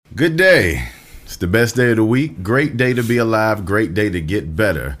Good day. It's the best day of the week. Great day to be alive. Great day to get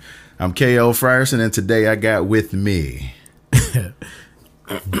better. I'm K.O. Frierson, and today I got with me.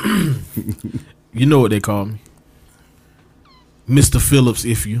 You know what they call me, Mr. Phillips.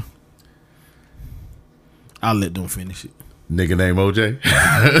 If you, I'll let them finish it. Nigga named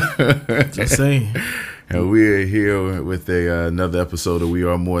OJ. Just saying. And we're here with another episode of We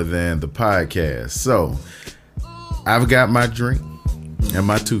Are More Than the Podcast. So, I've got my drink and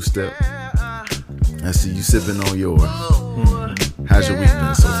my two-step. I see you sipping on yours. How's your week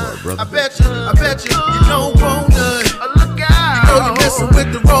been so far, brother? I bet you don't want none. Look out. You know you're messing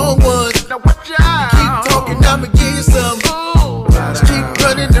with the wrong ones. Now watch out. Keep talking, I'ma give you some. Just keep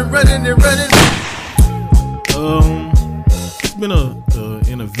running and running and running. It's been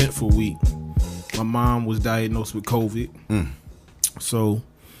an eventful week. My mom was diagnosed with COVID. So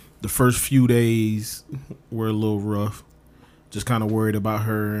the first few days were a little rough. Just kind of worried about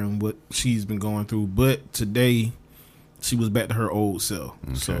her and what she's been going through. But today, she was back to her old self.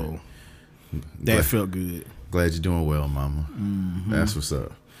 Okay. So that felt good. Glad you're doing well, mama. Mm-hmm. That's what's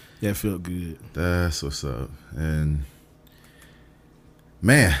up. That felt good. That's what's up. And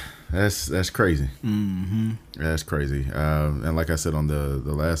man, that's crazy. Mm-hmm. That's crazy. And like I said on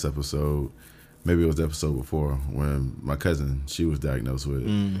the last episode, maybe it was the episode before, when my cousin, she was diagnosed with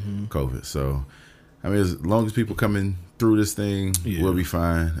COVID. So, I mean, as long as people coming through this thing, we'll be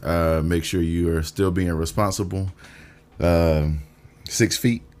fine. Make sure you are still being responsible. 6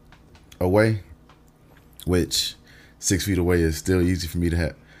 feet away, which 6 feet away is still easy for me to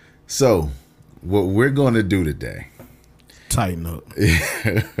have. So, what we're going to do today. Tighten up.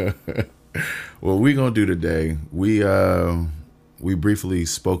 What we're going to do today, we briefly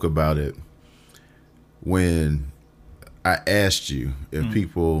spoke about it when I asked you if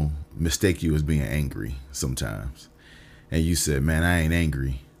people mistake you as being angry sometimes. And you said, man, I ain't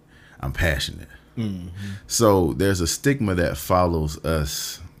angry. I'm passionate. Mm-hmm. So there's a stigma that follows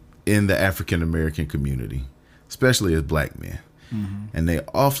us in the African American community, especially as black men. Mm-hmm. And they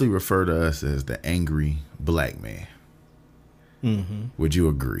awfully refer to us as the angry black man. Mm-hmm. Would you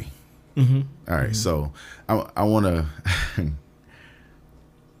agree? Mm-hmm. All right. Mm-hmm. So I want to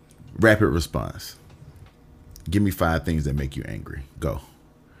rapid response. Give me 5 things that make you angry. Go.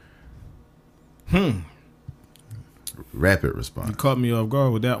 Rapid response. You caught me off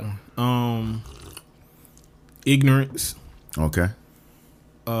guard with that one. Ignorance. Okay.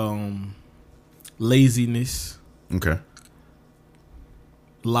 Laziness. Okay.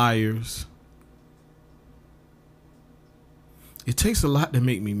 Liars. It takes a lot to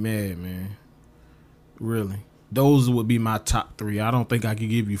make me mad, man. Really. Those would be my top 3. I don't think I could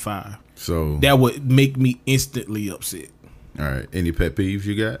give you 5. So that would make me instantly upset. All right. Any pet peeves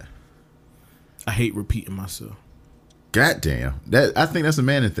you got? I hate repeating myself. Goddamn. I think that's a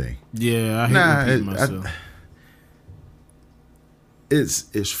man thing. Yeah, I hate repeating myself.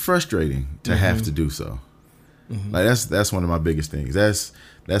 It's frustrating to have to do so. Mm-hmm. Like that's one of my biggest things. That's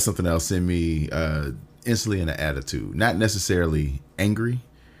something that'll send me instantly in an attitude. Not necessarily angry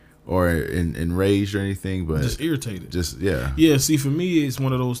or enraged or anything, but just irritated. Just yeah. Yeah, see, for me it's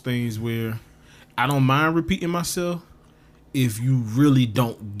one of those things where I don't mind repeating myself if you really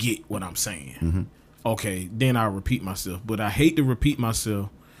don't get what I'm saying. Mm-hmm. Okay, then I'll repeat myself. But I hate to repeat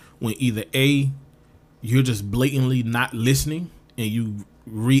myself when either A, you're just blatantly not listening and you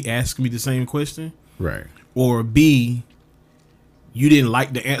re-ask me the same question. Right. Or B, you didn't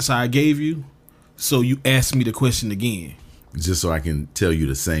like the answer I gave you, so you ask me the question again. Just so I can tell you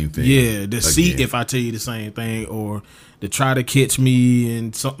the same thing. Yeah, to see if I tell you the same thing, or to try to catch me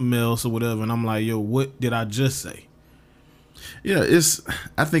in something else or whatever. And I'm like, yo, what did I just say? Yeah,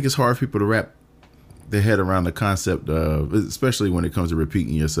 I think it's hard for people to wrap their head around the concept of, especially when it comes to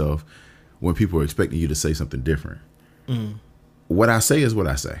repeating yourself, when people are expecting you to say something different. Mm. What I say is what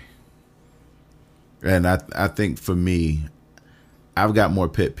I say. And I think for me, I've got more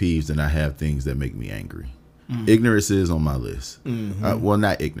pet peeves than I have things that make me angry. Mm. Ignorance is on my list. Mm-hmm. Well,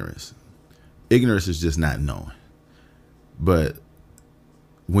 not ignorance. Ignorance is just not knowing. But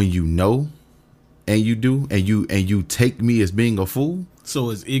when you know and you do and you take me as being a fool. So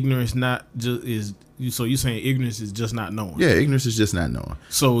is ignorance not just so you're saying ignorance is just not knowing? Yeah, ignorance is just not knowing.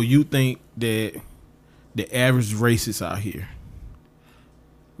 So you think that the average racist out here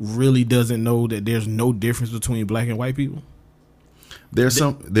really doesn't know that there's no difference between black and white people? There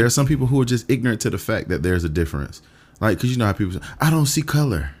are some people who are just ignorant to the fact that there's a difference. Like, because you know how people say, I don't see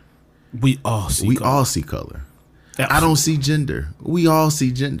color. We all see color. I don't see gender. We all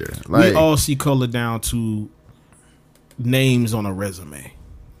see gender. Like, we all see color down to names on a resume.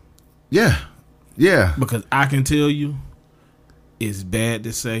 Yeah. Yeah. Because I can tell you, it's bad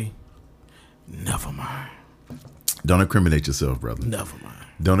to say, never mind. Don't incriminate yourself, brother. Never mind.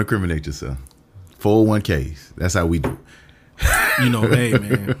 Don't incriminate yourself. 401ks. That's how we do. You know, hey,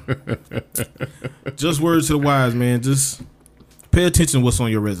 man. Just words to the wise, man. Just pay attention to what's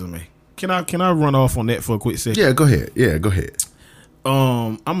on your resume. Can I run off on that for a quick second? Yeah, go ahead. Yeah, go ahead.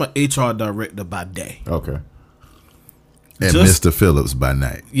 I'm an HR director by day. Okay. And Mr. Phillips by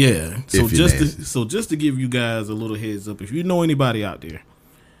night. Yeah. So just to give you guys a little heads up, if you know anybody out there,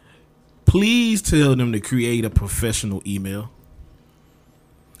 please tell them to create a professional email.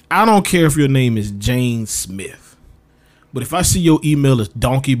 I don't care if your name is Jane Smith, but if I see your email is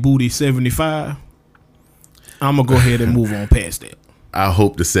donkeybooty75, I'm gonna go ahead and move on past that. I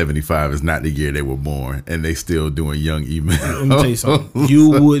hope the 75 is not the year they were born and they still doing young email. Let me tell you something.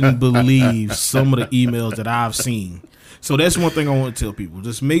 You wouldn't believe some of the emails that I've seen. So that's one thing I want to tell people.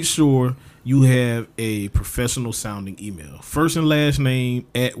 Just make sure you have a professional sounding email. First and last name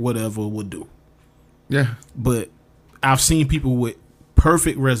at whatever would do. Yeah. But I've seen people with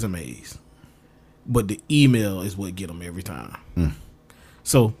perfect resumes, but the email is what get them every time.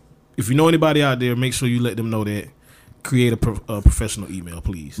 So if you know anybody out there, make sure you let them know that. Create a professional email,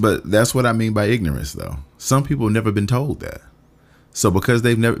 please. But that's what I mean by ignorance, though. Some people have never been told that. So because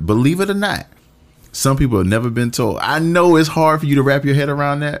they've never, believe it or not, some people have never been told. I know it's hard for you to wrap your head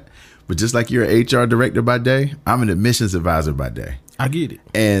around that, but just like you're an HR director by day, I'm an admissions advisor by day. I get it.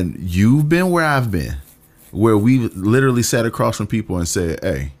 And you've been where I've been, where we literally sat across from people and said,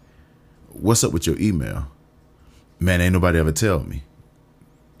 hey, what's up with your email? Man, ain't nobody ever tell me.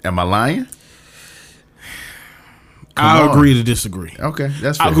 Am I lying? I'll agree to disagree. Okay,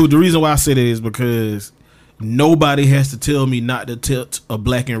 that's fair. The reason why I say that is because nobody has to tell me not to touch a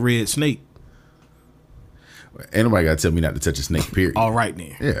black and red snake. Ain't nobody got to tell me not to touch a snake, period. All right,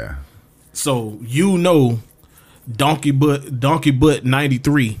 then. Yeah. So, Donkey Butt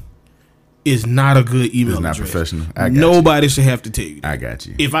 93 is not a good email It's not address. professional. I got Nobody should have to tell you that. I got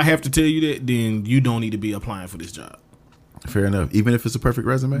you. If I have to tell you that, then you don't need to be applying for this job. Fair enough. Even if it's a perfect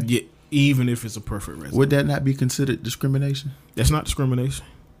resume? Yeah, even if it's a perfect resume. Would that not be considered discrimination? That's not discrimination.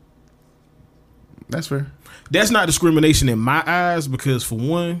 That's fair. That's not discrimination in my eyes because, for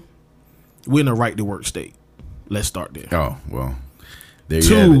one, we're in a right to work state. Let's start there. Oh, well, there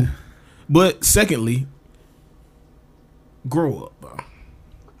you have it. But secondly, grow up, bro.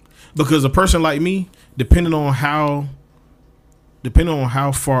 Because a person like me, depending on how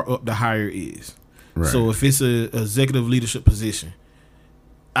far up the hire is. Right. So if it's a executive leadership position,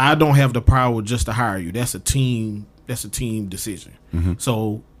 I don't have the power just to hire you. That's a team decision. Mm-hmm.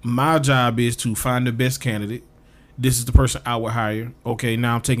 So my job is to find the best candidate. This is the person I would hire. Okay,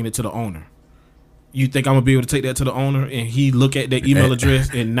 now I'm taking it to the owner. You think I'm gonna be able to take that to the owner and he look at that email address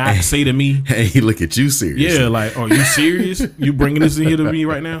and not say to me, "Hey, he look at you serious." Yeah, like, are you serious? You bringing this in here to me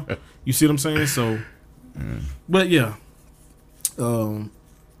right now? You see what I'm saying? So, but yeah,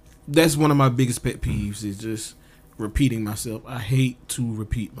 that's one of my biggest pet peeves is just repeating myself. I hate to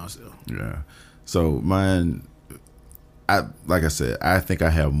repeat myself. Yeah. So mine, like I said, I think I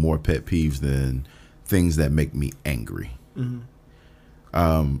have more pet peeves than things that make me angry. Mm-hmm.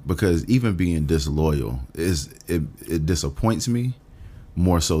 Because even being disloyal it disappoints me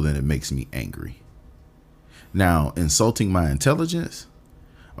more so than it makes me angry. Now, insulting my intelligence,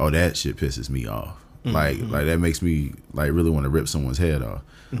 that shit pisses me off. Mm-hmm. Like that makes me really want to rip someone's head off.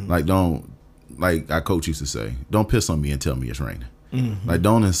 Mm-hmm. Like our coach used to say, don't piss on me and tell me it's raining. Mm-hmm.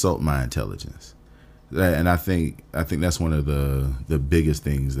 Don't insult my intelligence. And I think that's one of the biggest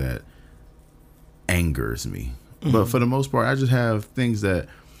things that angers me. Mm-hmm. But for the most part, I just have things that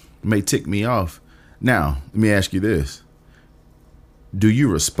may tick me off. Now, let me ask you this. Do you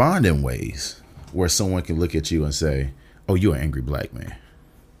respond in ways where someone can look at you and say, oh, you're an angry black man?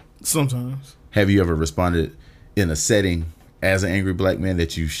 Sometimes. Have you ever responded in a setting as an angry black man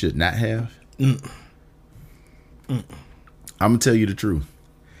that you should not have? I'm going to tell you the truth.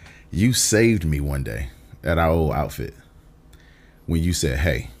 You saved me one day at our old outfit when you said,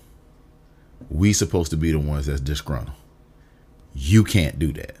 hey, we supposed to be the ones that's disgruntled. You can't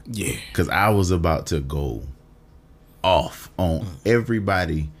do that. Yeah. Because I was about to go off on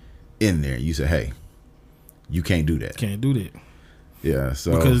everybody in there. You said, hey, you can't do that. Can't do that. Yeah.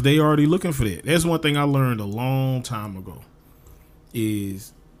 So because they already looking for that. That's one thing I learned a long time ago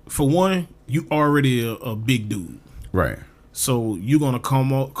is, for one, you already a big dude. Right. So you're going to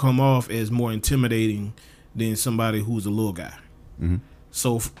come off as more intimidating than somebody who's a little guy. Mm-hmm.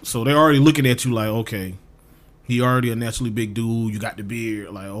 So they're already looking at you like, okay, he already a naturally big dude. You got the beard.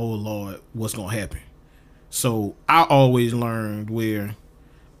 Like, oh, Lord, what's going to happen? So I always learned where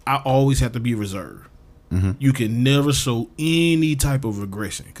I always have to be reserved. you can never show any type of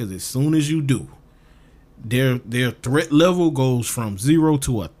aggression, because as soon as you do, their threat level goes from 0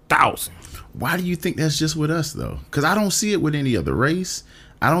 to 1,000. Why do you think that's just with us though? Because I don't see it with any other race.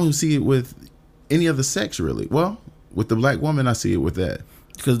 I don't see it with any other sex really. Well, with the black woman, I see it with that.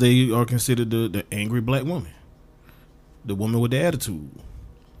 Because they are considered the angry black woman, the woman with the attitude.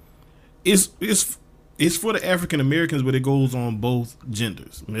 It's for the African Americans, but it goes on both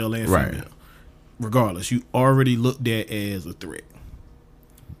genders, male and female. Right. Regardless, you already looked at as a threat.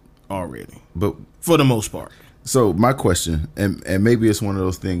 Already. But for the most part. So my question, and maybe it's one of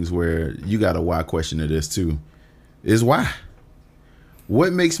those things where you got a why question to this too, is why?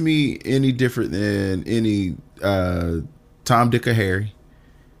 What makes me any different than any Tom, Dick, or Harry,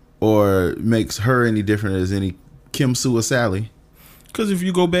 or makes her any different as any Kim, Sue, or Sally? Because if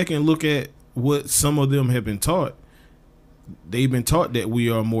you go back and look at what some of them have been taught, they've been taught that we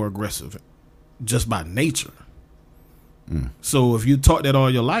are more aggressive just by nature. So if you taught that all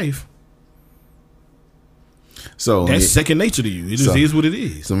your life, so that's second nature to you. It just is what it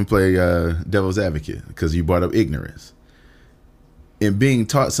is. So let me play devil's advocate, because you brought up ignorance. In being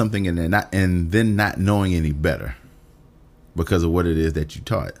taught something and then not knowing any better because of what it is that you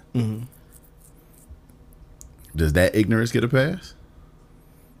taught. Does that ignorance get a pass?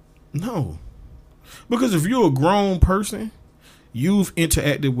 No. Because if you're a grown person, you've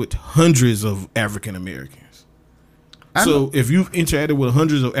interacted with hundreds of African Americans. So if you've interacted with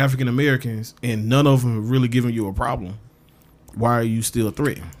hundreds of African Americans and none of them have really given you a problem, why are you still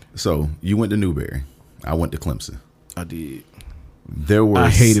threatened? So you went to Newberry. I went to Clemson. I did. I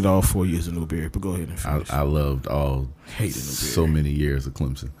hated all 4 years of Newberry, but go ahead and finish. I loved all so many years of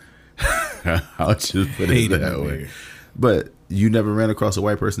Clemson. I'll just put it that way. But you never ran across a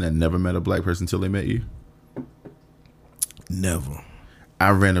white person that never met a black person until they met you? Never. I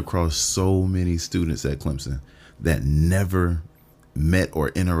ran across so many students at Clemson that never met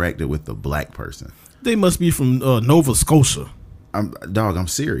or interacted with a black person. They must be from Nova Scotia. I'm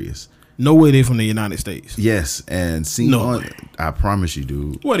serious. No way they from the United States. Yes, and I promise you,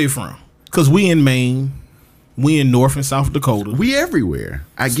 dude. Where they from? Because we in Maine, we in North and South Dakota. We everywhere.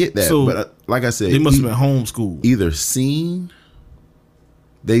 I get that, so, but like I said, they must have been homeschooled. Either seen,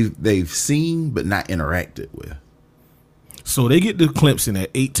 they've seen but not interacted with. So they get to Clemson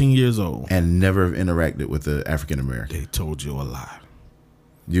at 18 years old and never have interacted with the African American. They told you a lie.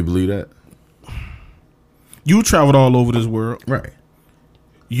 You believe that? You traveled all over this world, right?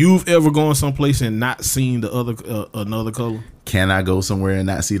 You've ever gone someplace and not seen the other another color? Can I go somewhere and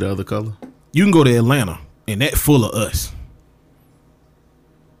not see the other color? You can go to Atlanta and that full of us.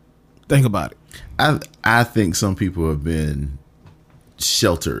 Think about it. I think some people have been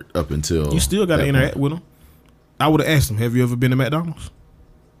sheltered up until you still got to interact with them. I would have asked them, have you ever been to McDonald's?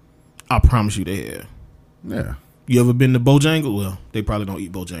 I promise you they have. Yeah. You ever been to Bojangles? Well, they probably don't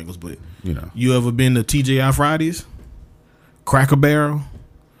eat Bojangles, but you ever been to TGI Fridays? Cracker Barrel?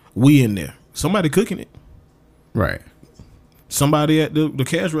 We in there. Somebody cooking it. Right. Somebody at the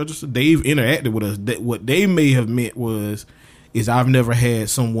cash register, they've interacted with us. What they may have meant is I've never had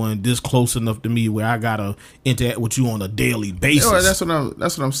someone this close enough to me where I gotta interact with you on a daily basis. Yeah,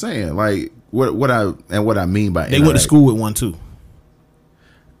 that's what I'm saying. Like what I mean by they went to school with one too.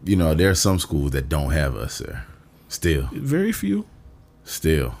 There are some schools that don't have us there. Still. Very few.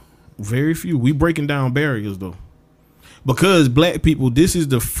 Still. Very few. We breaking down barriers though. Because black people, this is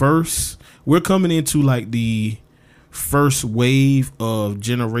the first, we're coming into like the first wave of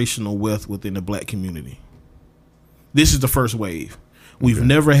generational wealth within the black community. This is the first wave. We've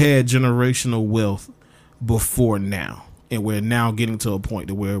never had generational wealth before now. And we're now getting to a point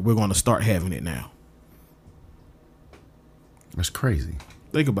to where we're going to start having it now. That's crazy.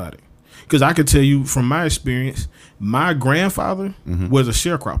 Think about it. Because I can tell you from my experience, my grandfather was a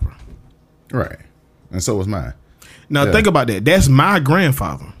sharecropper. Right. And so was mine. Now think about that. That's my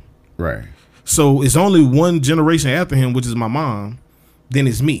grandfather. Right. So it's only one generation after him, which is my mom, then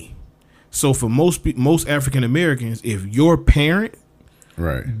it's me. So for most African Americans, if your parent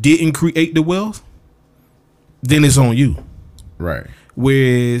didn't create the wealth, then it's on you. Right.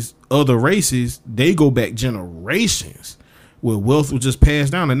 Whereas other races, they go back generations where wealth was just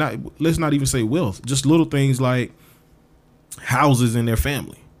passed down, and let's not even say wealth, just little things like houses in their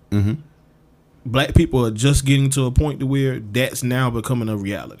family. Mm-hmm. Black people are just getting to a point to where that's now becoming a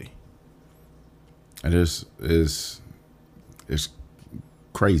reality. And it's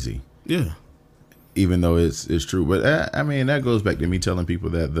crazy. Yeah. Even though it's true. But I mean, that goes back to me telling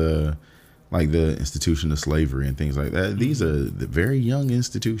people that the institution of slavery and things like that, these are the very young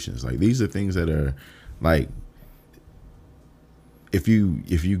institutions. Like, these are things that are like, if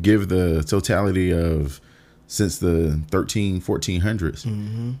you give the totality of since the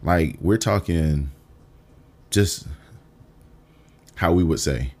 1400s, like we're talking just how we would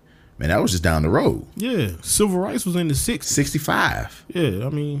say, man, that was just down the road. Yeah, civil rights was in the 60s. 65. Yeah, I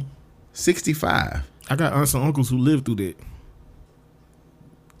mean, 65. I got aunts and uncles who lived through that.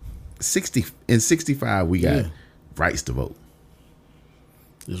 65 we got rights to vote.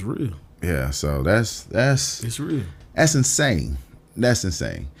 It's real. Yeah, so that's It's real. That's insane. That's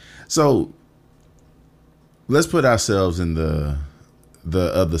insane. So let's put ourselves in the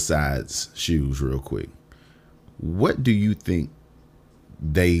other side's shoes real quick. What do you think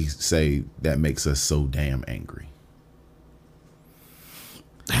they say that makes us so damn angry?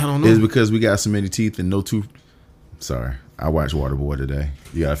 I don't know. Is it because we got so many teeth and no tooth? Sorry, I watched Waterboy today.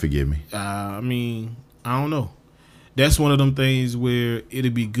 You gotta forgive me. I mean, I don't know. That's one of them things where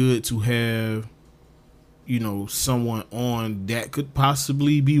it'd be good to have, someone on that could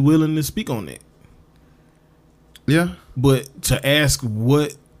possibly be willing to speak on that. Yeah. But to ask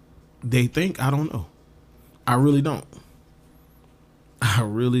what they think, I don't know. I really don't.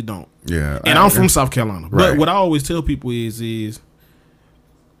 Yeah. And I'm from South Carolina. Right. But what I always tell people is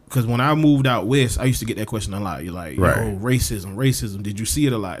because when I moved out west, I used to get that question a lot. You're like, right. racism. Did you see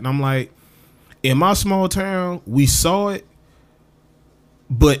it a lot? And I'm like, in my small town, we saw it,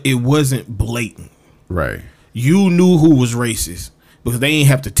 but it wasn't blatant. Right. You knew who was racist because they ain't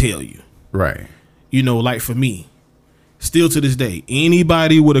have to tell you. Right. Like for me, still to this day,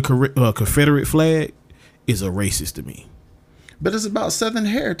 anybody with a Confederate flag is a racist to me. But it's about Southern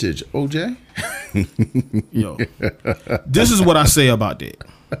heritage, OJ. Yo, this is what I say about that.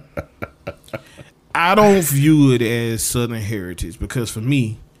 I don't view it as Southern heritage because for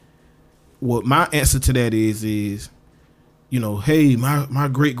me, what my answer to that is, hey, my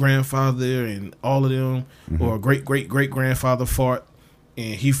great grandfather and all of them, or great grandfather fought,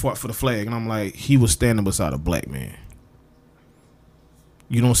 and he fought for the flag, and I'm like, he was standing beside a black man.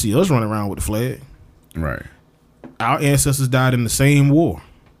 You don't see us running around with the flag. Right. Our ancestors died in the same war.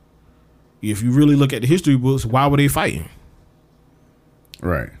 If you really look at the history books, why were they fighting?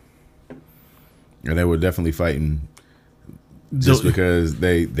 Right. And they were definitely fighting just because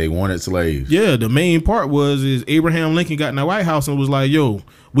they wanted slaves. Yeah, the main part is Abraham Lincoln got in the White House and was like, yo,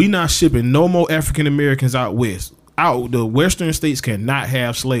 we not shipping no more African Americans out west. The western states cannot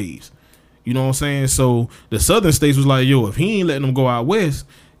have slaves. You know what I'm saying? So the southern states was like, yo, if he ain't letting them go out west,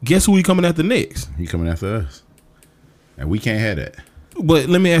 guess who he coming after next? He coming after us. And we can't have that. But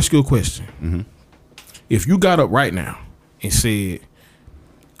let me ask you a question. If you got up right now and said,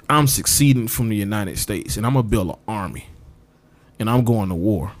 I'm succeeding from the United States and I'm going to build an army and I'm going to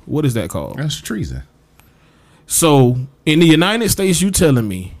war, what is that called? That's treason. So in the United States, you telling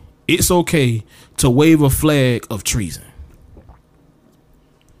me it's okay to wave a flag of treason?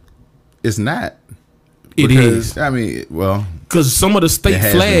 It's not. It is. I mean, well, because some of the state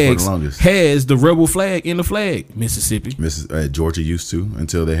flags has the rebel flag in the flag. Mississippi, Georgia used to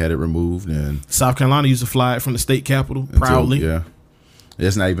until they had it removed, and South Carolina used to fly it from the state capitol proudly. Yeah,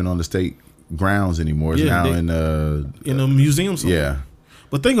 it's not even on the state grounds anymore. It's now in a museum somewhere. Yeah,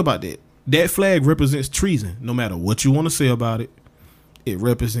 but think about that. That flag represents treason. No matter what you want to say about it, it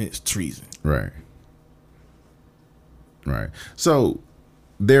represents treason. Right. Right. So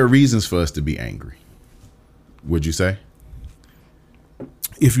there are reasons for us to be angry. Would you say?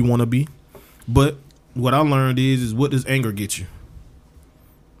 If you want to be. But what I learned is what does anger get you?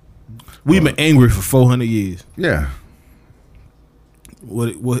 We've been angry for 400 years. Yeah.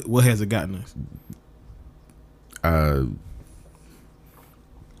 What has it gotten us?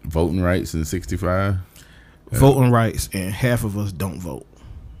 Voting rights in 65. Voting rights, and half of us don't vote.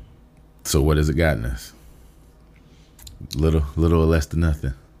 So what has it gotten us? Little or less than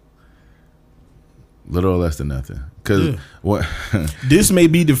nothing. Little or less than nothing. Because what? This may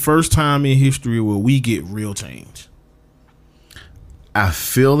be the first time in history where we get real change. I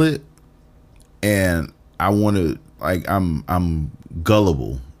feel it, and I want to, like, I'm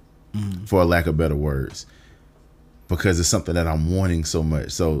gullible, for a lack of better words, because it's something that I'm wanting so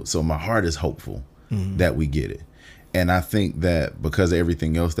much. So my heart is hopeful that we get it. And I think that because of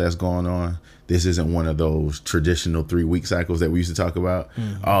everything else that's going on, this isn't one of those traditional 3-week cycles that we used to talk about.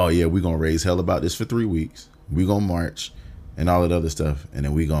 Oh, yeah, we're going to raise hell about this for 3 weeks. We're going to march and all that other stuff. And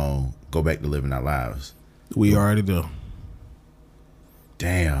then we're going to go back to living our lives. We already do.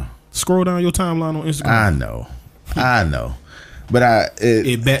 Damn. Scroll down your timeline on Instagram. I know. But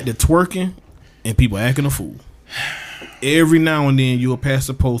it back to twerking and people acting a fool. Every now and then you'll pass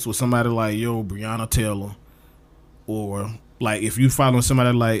a post with somebody like, yo, Breonna Taylor, or Like if you following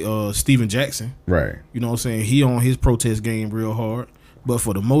somebody like Steven Jackson, Right. you know what I'm saying? He on his protest game real hard. But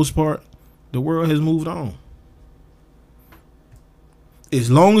for the most part, the world has moved on. As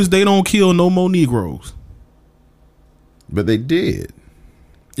long as they don't kill no more Negroes. But they did.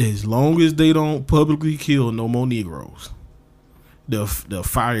 As long as they don't publicly kill no more Negroes, the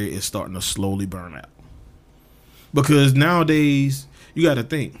fire is starting to slowly burn out. Because nowadays, you got to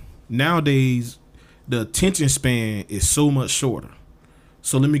think. Nowadays, the attention span is so much shorter.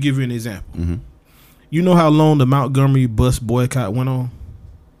 So let me give you an example. Mm-hmm. You know how long the Montgomery bus boycott went on?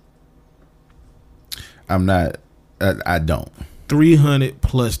 I don't. 300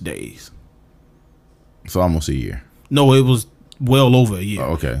 plus days. So almost a year. No, it was well over a year.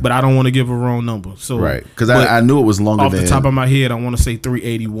 Oh, okay. But I don't want to give a wrong number. So Right. Because I knew it was longer off than... the top of my head, I want to say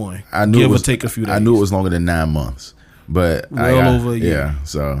 381. I knew give it was, or take a few days. I knew it was longer than 9 months. But Well over a year. Yeah,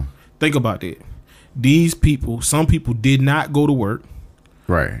 so... Think about that. These people, some people did not go to work.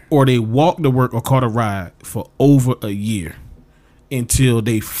 Right. Or they walked to work or caught a ride for over a year until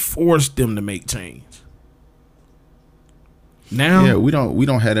they forced them to make change. Now, Yeah, we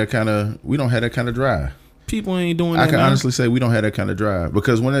don't have that kind of drive. people ain't doing that. I can now. honestly say we don't have that kind of drive,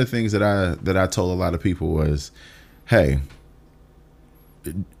 because one of the things that I told a lot of people was, hey,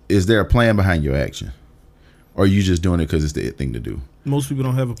 is there a plan behind your action, or are you just doing it because it's the thing to do? Most people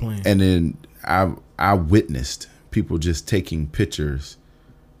don't have a plan. And then I witnessed people just taking pictures,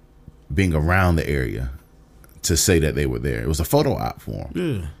 being around the area to say that they were there. It was a photo op for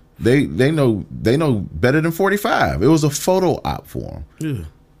them. Yeah, They know better than 45. It was a photo op for them. yeah.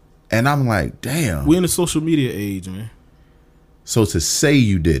 And I'm like, damn. We're in the social media age, man. So to say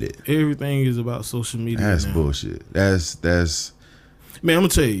you did it, Everything is about social media. that's now. bullshit. That's Man, I'm gonna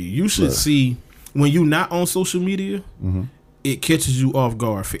tell you, you should Look. see when you're not on social media, Mm-hmm. it catches you off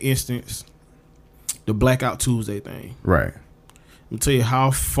guard. For instance, the Blackout Tuesday thing. right. Let me tell you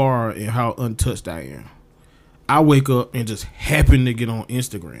how far and how untouched I am. I wake up and just happen to get on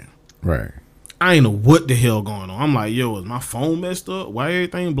Instagram. Right. I ain't know what the hell going on. I'm like, yo, is my phone messed up? Why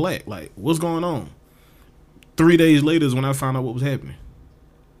everything black? Like, what's going on? 3 days later is when I found out what was happening.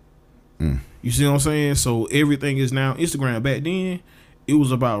 You see what I'm saying? So everything is now Instagram. Back then, it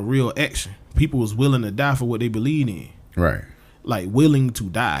was about real action. People was willing to die for what they believed in. Right. Like, willing to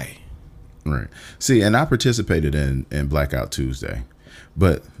die. Right. See, and I participated in Blackout Tuesday,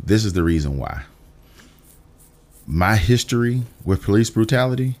 but this is the reason why. My history with police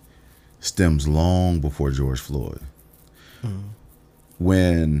brutality stems long before George Floyd.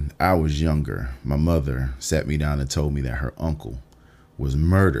 When I was younger, my mother sat me down and told me that her uncle was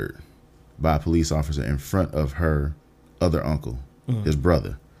murdered by a police officer in front of her other uncle, his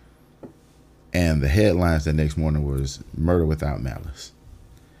brother. And the headlines the next morning was murder without malice.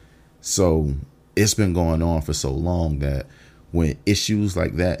 So it's been going on for so long that when issues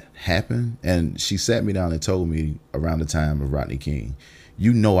like that happen, and she sat me down and told me around the time of Rodney King,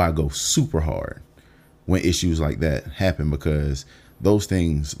 you know, I go super hard when issues like that happen, because those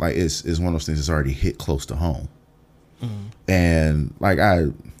things, like, it's one of those things that's already hit close to home. And like, I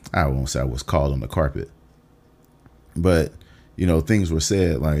won't say I was called on the carpet, but you know, things were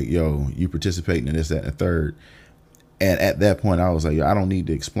said like, yo, you participating in this, that, and the third. And at that point I was like, yo, I don't need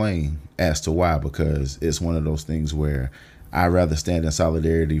to explain as to why, because it's one of those things where I'd rather stand in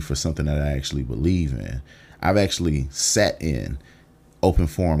solidarity for something that I actually believe in. I've actually sat in open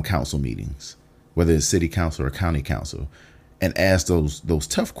forum council meetings, whether it's city council or county council, and asked those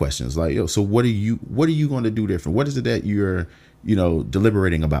tough questions like, yo, so what are you going to do different? What is it that you're,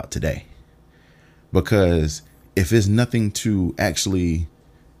 deliberating about today? Because if it's nothing to actually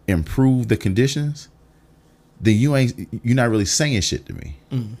improve the conditions, then you're not really saying shit to me.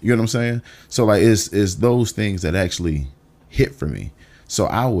 You know what I'm saying? So like, it's those things that actually hit for me. So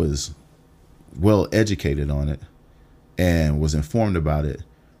I was well educated on it and was informed about it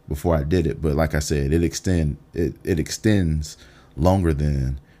before I did it. But like I said, it extends longer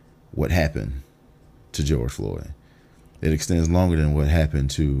than what happened to George Floyd. It extends longer than what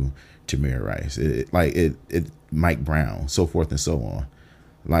happened to Tamir Rice. It Mike Brown, so forth and so on.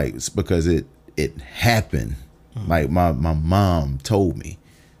 Like, it's because it happened. Like my mom told me,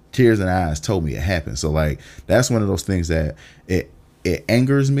 tears in eyes told me it happened. So like, that's one of those things that it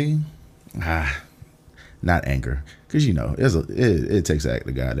angers me. Not anger, because it takes an act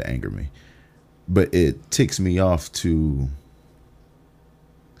of God to anger me, but it ticks me off to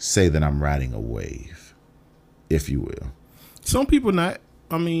say that I'm riding a wave, if you will. Some people not.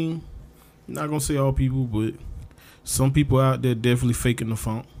 I mean, I'm not gonna say all people, but some people out there definitely faking the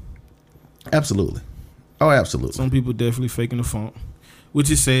funk. Absolutely. Oh, absolutely. Some people definitely faking the funk,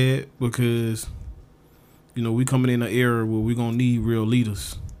 which is sad because you know, we coming in an era where we gonna need real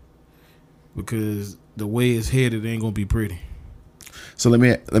leaders because the way it's headed ain't gonna be pretty. So let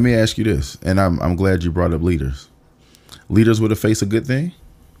me ask you this, and I'm glad you brought up leaders. Leaders with a face a good thing?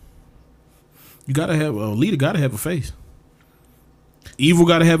 You gotta have a leader. Gotta have a face. Evil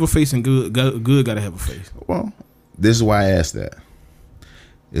gotta have a face, and good gotta have a face. Well, this is why I asked that.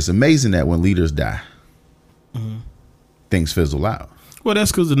 It's amazing that when leaders die, things fizzle out. Well,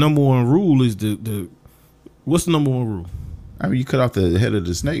 that's because the number one rule is the. What's the number one rule? I mean, you cut off the head of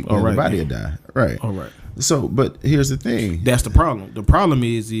the snake, and the body will die. Right. All right. So, but here's the thing. That's the problem. The problem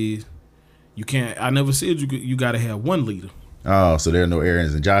is you can't. I never said you got to have one leader. Oh, so there are no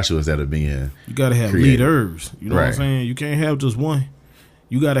Aarons and Joshuas that are being. You got to have created. leaders. You know what I'm saying? You can't have just one.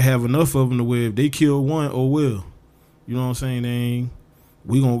 You got to have enough of them to where if they kill one, oh well. You know what I'm saying? They ain't.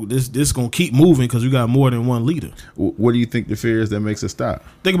 We gonna this gonna keep moving because you got more than one leader. What do you think the fear is that makes it stop?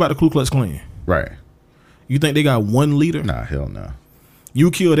 Think about the Ku Klux Klan. Right. You think they got one leader? Nah, hell no. You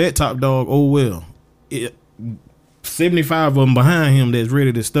kill that top dog, oh well. 75 of them behind him that's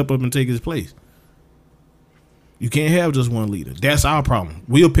ready to step up and take his place. You can't have just one leader. That's our problem.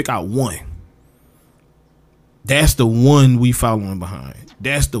 We'll pick out one. That's the one we following behind.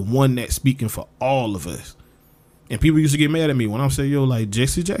 That's the one that's speaking for all of us. And people used to get mad at me when I'm saying, yo, like,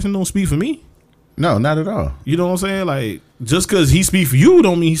 Jesse Jackson don't speak for me. No, not at all. You know what I'm saying? Like, just because he speak for you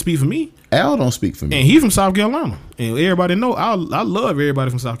don't mean he speak for me. Al don't speak for me. And he from South Carolina. And everybody know, I love everybody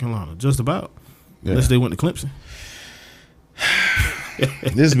from South Carolina. Just about. Yeah. Unless they went to Clemson.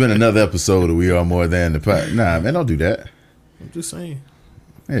 This has been another episode of We Are More Than the Pot. Nah, man, don't do that. I'm just saying.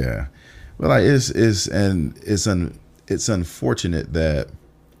 Yeah. But like it's unfortunate that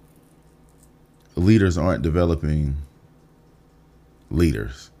leaders aren't developing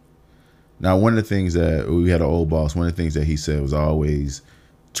leaders. Now, one of the things that we had an old boss, one of the things that he said was always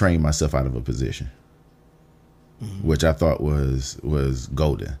train myself out of a position, which I thought was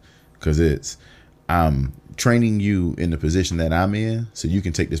golden, because it's I'm training you in the position that I'm in so you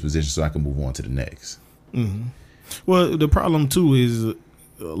can take this position so I can move on to the next. Mm-hmm. Well, the problem too is a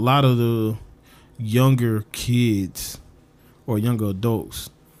lot of the younger kids or younger adults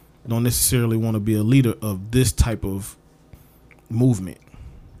don't necessarily want to be a leader of this type of movement.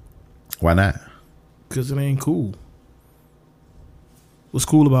 Why not? Because it ain't cool. What's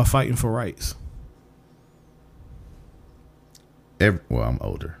cool about fighting for rights? Well, I'm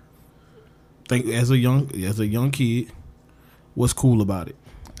older. Think as a young kid, what's cool about it?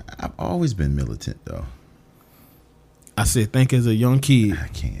 I've always been militant, though. I said, think as a young kid. I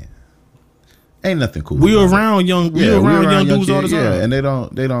can't. Ain't nothing cool. We around young dudes all the time. Yeah, and they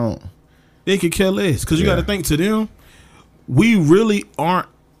don't. They could care less because you got to think to them. We really aren't.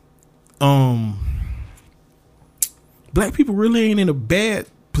 Black people really ain't in a bad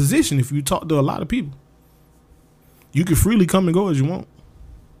position if you talk to a lot of people. You can freely come and go as you want.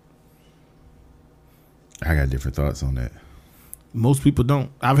 I got different thoughts on that. Most people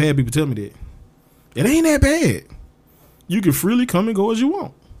don't. I've had people tell me that. It ain't that bad. You can freely come and go as you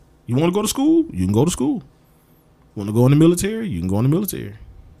want. You want to go to school? You can go to school. Want to go in the military? You can go in the military.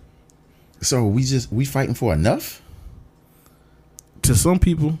 So we fighting for enough? To some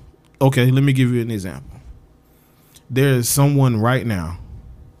people, okay, let me give you an example. There is someone right now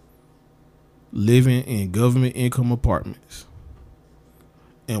living in government income apartments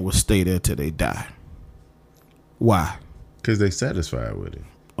and will stay there till they die. Why? Because they satisfied with it.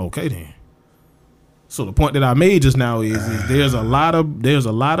 Okay, then. So the point that I made just now is there's a lot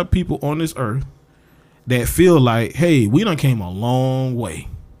of people on this earth that feel like, hey, we done came a long way.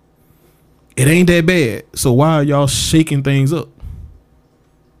 It ain't that bad. So why are y'all shaking things up?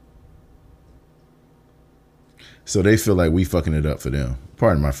 So they feel like we fucking it up for them.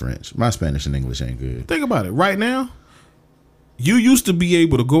 Pardon my French. My Spanish and English ain't good. Think about it. Right now, you used to be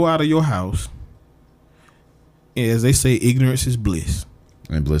able to go out of your house. As they say, ignorance is bliss.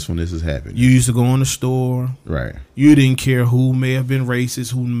 And blissfulness is happiness. You used to go in the store. Right. You didn't care who may have been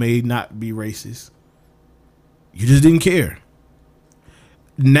racist, who may not be racist. You just didn't care.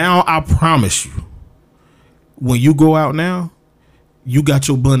 Now, I promise you, when you go out now, you got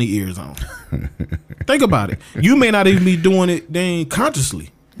your bunny ears on. Think about it. You may not even be doing it dang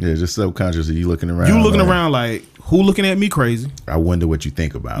consciously. Yeah, just subconsciously. You looking around. You looking around like, who looking at me crazy? I wonder what you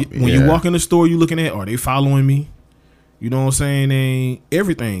think about me. When you walk in the store, you looking at, are they following me? You know what I'm saying? They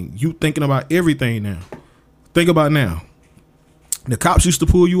everything. You thinking about everything now. Think about now. The cops used to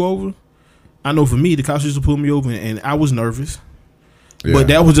pull you over. I know for me, the cops used to pull me over, and I was nervous. Yeah. But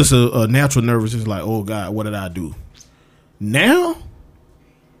that was just a natural nervousness, like, oh, God, what did I do? Now?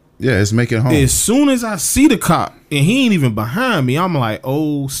 Yeah, it's making home. As soon as I see the cop, and he ain't even behind me, I'm like,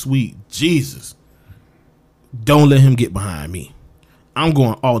 oh, sweet Jesus. don't let him get behind me. I'm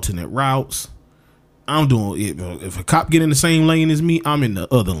going alternate routes. I'm doing it. If a cop get in the same lane as me, I'm in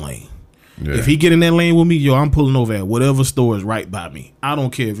the other lane. Yeah. If he get in that lane with me, yo, I'm pulling over at whatever store is right by me. I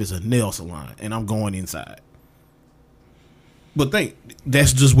don't care if it's a nail salon, and I'm going inside. But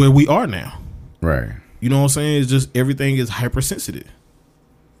that's just where we are now. Right. You know what I'm saying? It's just everything is hypersensitive.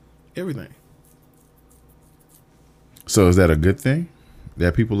 Everything. So is that a good thing?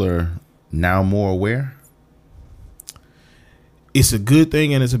 That people are now more aware? It's a good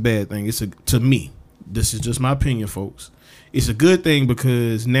thing and it's a bad thing. To me, this is just my opinion, folks. It's a good thing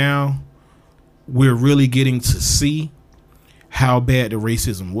because now we're really getting to see how bad the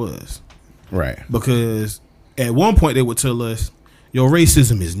racism was. Right. Because at one point they would tell us, your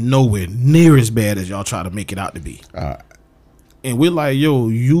racism is nowhere near as bad as y'all try to make it out to be. And we're like, yo,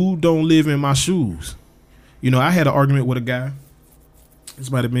 you don't live in my shoes. You know, I had an argument with a guy. This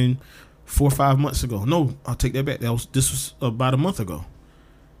might have been 4 or 5 months ago. No, I'll take that back. This was about a month ago.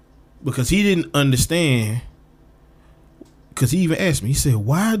 Because he didn't understand. Because he even asked me, he said,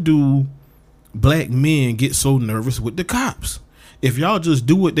 why do black men get so nervous with the cops? If y'all just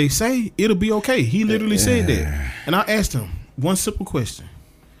do what they say, it'll be okay. He literally said that. And I asked him one simple question.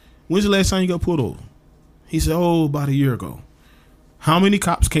 When's the last time you got pulled over? He said, about a year ago. How many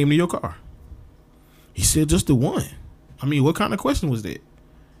cops came to your car? He said, just the one. I mean, what kind of question was that?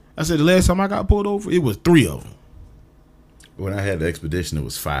 I said, the last time I got pulled over, it was 3 of them. When I had the expedition, it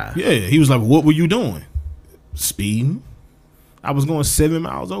was 5. Yeah, he was like, what were you doing? Speeding. I was going 7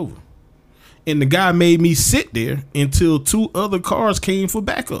 miles over. And the guy made me sit there until 2 other cars came for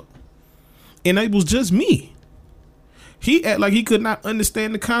backup. And it was just me. He act like he could not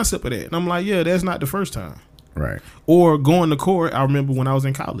understand the concept of that. And I'm like, yeah, that's not the first time. Right. Or going to court, I remember when I was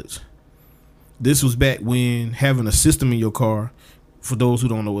in college. This was back when having a system in your car, for those who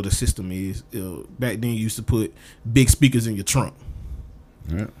don't know what a system is, back then you used to put big speakers in your trunk.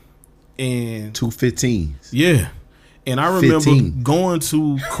 Yeah. And 215s. Yeah. And I remember going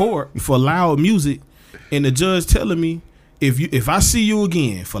to court for loud music and the judge telling me, if I see you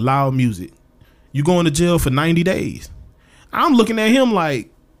again for loud music, you going to jail for 90 days. I'm looking at him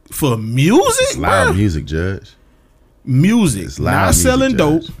like, for music? It's loud music, Judge. Music. It's loud not music, selling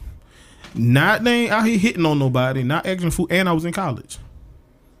Judge. dope. Not they ain't out here hitting on nobody. Not acting fool. And I was in college.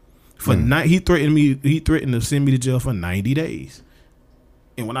 For he threatened me. He threatened to send me to jail for 90 days.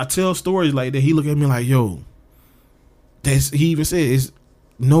 And when I tell stories like that, he look at me like, "Yo, he even said, it's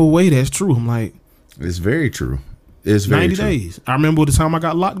no way that's true." I'm like, it's very true. It's very 90 true. days. I remember the time I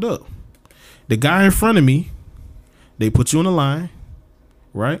got locked up. The guy in front of me, they put you on the line,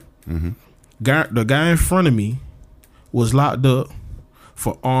 right? Mm-hmm. The guy in front of me was locked up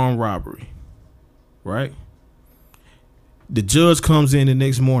for armed robbery, right? The judge comes in the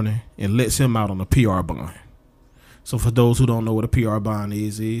next morning and lets him out on a PR bond. So for those who don't know what a PR bond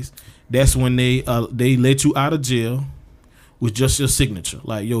is that's when they let you out of jail with just your signature.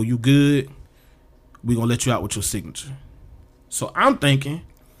 Like, yo, you good? We gonna let you out with your signature. So I'm thinking,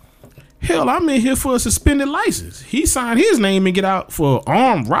 hell, I'm in here for a suspended license. He signed his name and get out for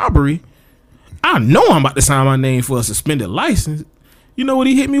armed robbery. I know I'm about to sign my name for a suspended license. You know what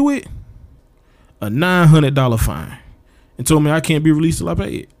he hit me with? A $900 fine. And told me I can't be released till I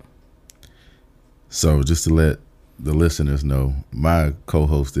pay it. So just to let the listeners know, my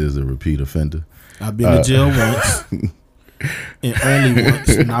co-host is a repeat offender. I've been to jail once. And only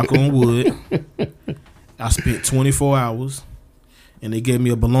once. Knock on wood. I spent 24 hours. And they gave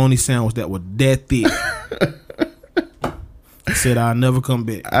me a bologna sandwich that was that thick. Said I'll never come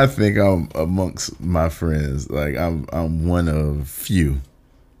back. I think I'm amongst my friends. Like I'm one of few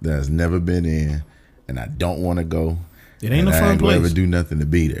that's never been in, and I don't want to go. It ain't no fun place. I ain't ever do nothing to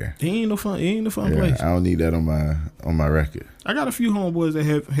be there. It ain't no fun. It ain't no fun place. I don't need that on my record. I got a few homeboys that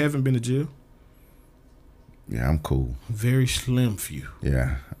haven't been to jail. Yeah, I'm cool. Very slim few.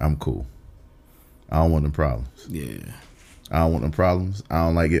 Yeah, I'm cool. I don't want them problems. Yeah, I don't want them problems. I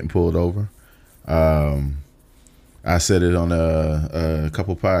don't like getting pulled over. I said it on a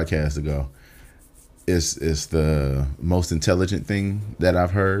couple podcasts ago. It's the most intelligent thing that I've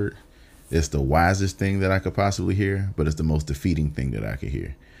heard. It's the wisest thing that I could possibly hear, but it's the most defeating thing that I could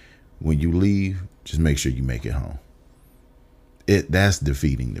hear. When you leave, just make sure you make it home. That's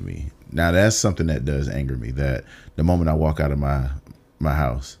defeating to me. Now that's something that does anger me, that the moment I walk out of my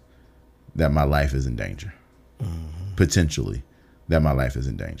house, that my life is in danger. Mm-hmm. Potentially, that my life is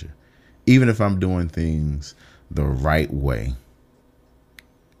in danger. Even if I'm doing things the right way,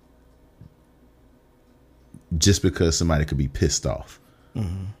 just because somebody could be pissed off,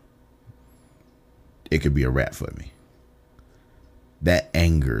 mm-hmm. it could be a wrap for me. That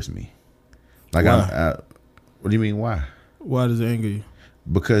angers me. Like, What do you mean? Why? Why does it anger you?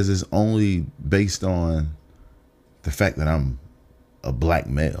 Because it's only based on the fact that I'm a black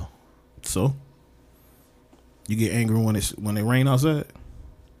male. So you get angry when it rain outside?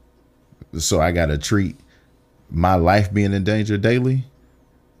 So I gotta treat my life being in danger daily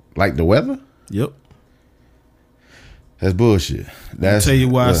like the weather? Yep. That's bullshit. I'll tell you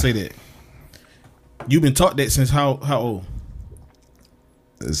why I say that. You've been taught that since how old?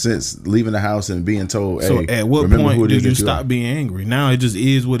 Since leaving the house and being told, so hey, at what remember point do you are. stop being angry? Now it just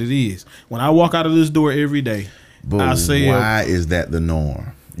is what it is. When I walk out of this door every day, but I say, why is that the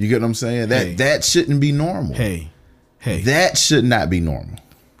norm? You get what I'm saying? That shouldn't be normal. Hey, that should not be normal.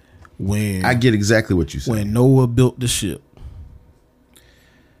 When I get exactly what you said. When Noah built the ship.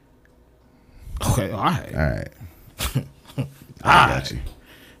 Okay, all right. I got you.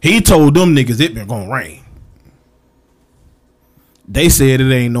 He told them niggas it been gonna rain. They said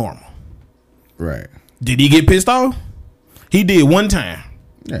it ain't normal. Right. Did he get pissed off? He did one time.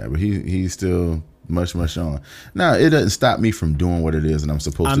 Yeah, but he's still much on. Now, it doesn't stop me from doing what it is that I'm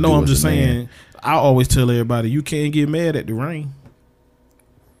supposed to do. I know, I'm just saying, I always tell everybody, you can't get mad at the rain.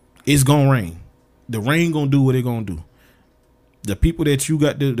 It's gonna rain. The rain gonna do what it gonna do. The people that you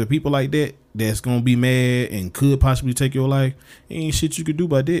got, the people like that, that's gonna be mad and could possibly take your life, ain't shit you can do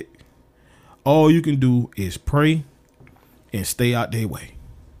about that. All you can do is pray and stay out their way.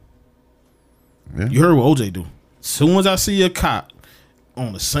 Yeah. You heard what OJ do. Soon as I see a cop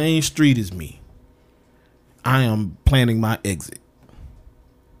on the same street as me, I am planning my exit.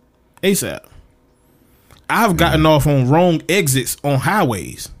 ASAP. I've gotten off on wrong exits on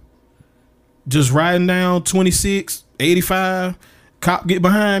highways. Just riding down 26, 85, cop get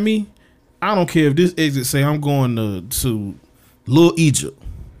behind me. I don't care if this exit say I'm going to Little Egypt.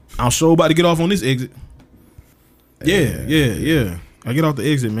 I'm sure about to get off on this exit. Yeah. I get off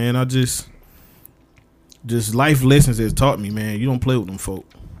the exit, man. I just life lessons has taught me, man. You don't play with them folk.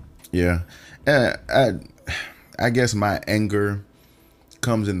 Yeah. I guess my anger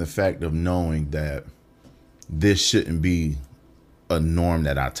comes in the fact of knowing that this shouldn't be a norm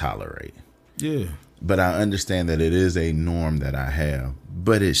that I tolerate. Yeah. But I understand that it is a norm that I have.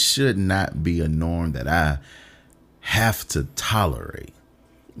 But it should not be a norm that I have to tolerate.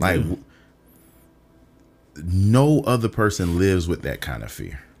 Like, no other person lives with that kind of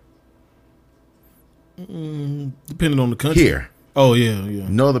fear. Depending on the country. Here. Oh, yeah.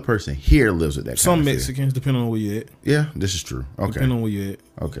 No other person here lives with that Some kind of Mexicans, fear. depending on where you at. Yeah, this is true. Okay. Depending on where you at.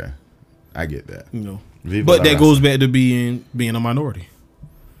 Okay. I get that. You know. Viva but that goes back to being a minority.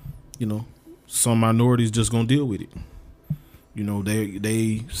 You know, some minorities just gonna deal with it. You know,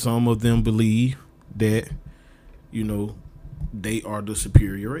 they some of them believe that, you know, they are the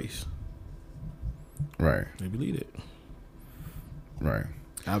superior race. Right. They believe it. Right.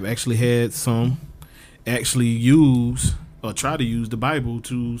 I've actually had some actually use or try to use the Bible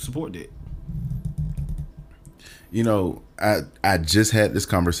to support that. You know, I just had this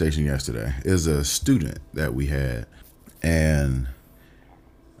conversation yesterday. It was a student that we had, and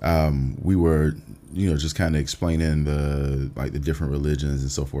we were, you know, just kind of explaining the different religions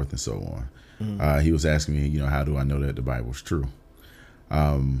and so forth and so on. Mm-hmm. He was asking me, you know, how do I know that the Bible's true?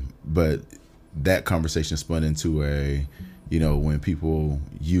 But that conversation spun into a, you know, when people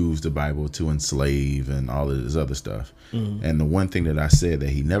use the Bible to enslave and all of this other stuff. Mm-hmm. And the one thing that I said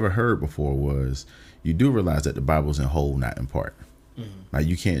that he never heard before was, you do realize that the Bible's in whole, not in part. Mm-hmm. Like,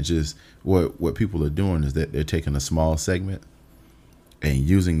 you can't just, what people are doing is that they're taking a small segment and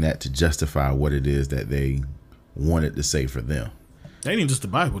using that to justify what it is that they wanted to say for them. That ain't just the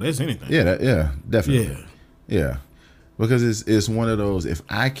Bible, that's anything. Yeah, definitely. Yeah. Because it's one of those, if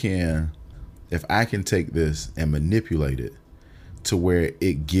I can take this and manipulate it to where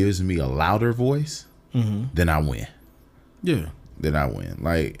it gives me a louder voice, mm-hmm. then I win. Yeah. Then I win.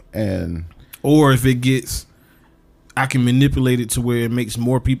 Like, and or if it gets, I can manipulate it to where it makes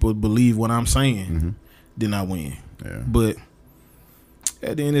more people believe what I'm saying, mm-hmm. then I win. Yeah. But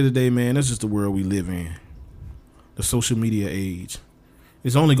at the end of the day, man, that's just the world we live in. The social media age.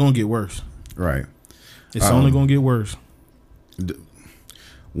 It's only going to get worse. Right. It's only going to get worse.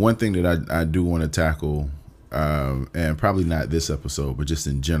 One thing that I do want to tackle, and probably not this episode, but just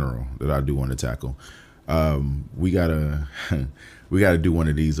in general, that I do want to tackle, we gotta do one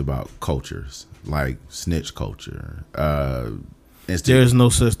of these about cultures, like snitch culture. There's no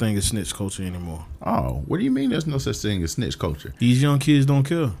such thing as snitch culture anymore. Oh, what do you mean there's no such thing as snitch culture? These young kids don't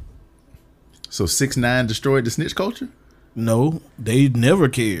care. So 6ix9ine destroyed the snitch culture? No, they never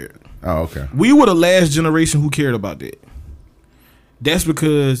cared. Oh, okay. We were the last generation who cared about that. That's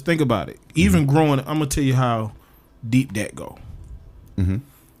because, think about it. Even mm-hmm. growing up, I'm going to tell you how deep that go. Mm-hmm.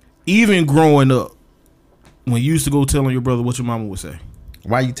 Even growing up, when you used to go tell on your brother, what your mama would say?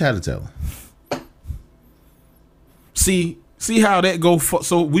 Why you tattletale? See how that go.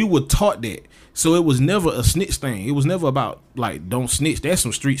 So we were taught that. So it was never a snitch thing. It was never about like don't snitch. That's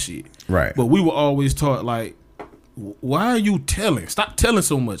some street shit. Right. But we were always taught like, why are you telling? Stop telling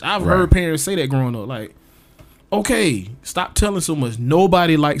so much. I've heard parents say that growing up. Like, okay, stop telling so much.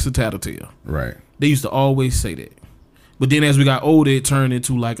 Nobody likes a tattletale. Right. They used to always say that. But then as we got older, it turned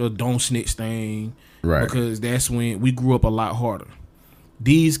into like a don't snitch thing. Right. Because that's when we grew up a lot harder.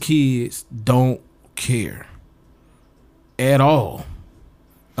 These kids don't care at all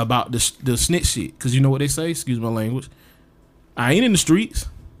about the snitch shit. Because you know what they say? Excuse my language. I ain't in the streets.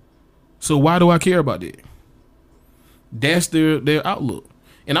 So why do I care about that? That's their outlook.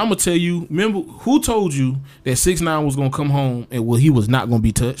 And I'm going to tell you, remember, who told you that 6ix9ine was going to come home and he was not going to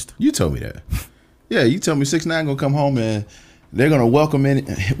be touched? You told me that. Yeah, you told me 6ix9ine gonna come home and they're gonna welcome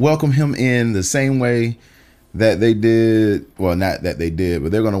him in the same way that they did. Well, not that they did, but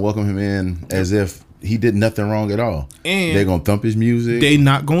they're gonna welcome him in as if he did nothing wrong at all. And they're gonna thump his music. They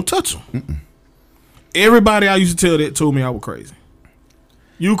not gonna touch him. Everybody I used to tell that told me I was crazy.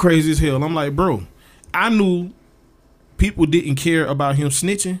 You crazy as hell. I'm like, bro, I knew people didn't care about him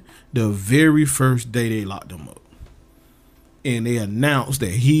snitching the very first day they locked him up. And they announced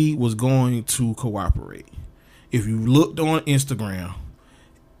that he was going to cooperate. If you looked on Instagram,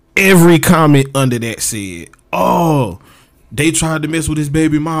 every comment under that said, oh, they tried to mess with his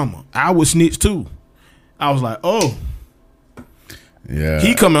baby mama. I would snitch too. I was like, oh. Yeah.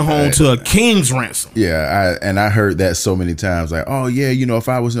 He coming home to a king's ransom. Yeah, I heard that so many times. Like, oh yeah, you know, if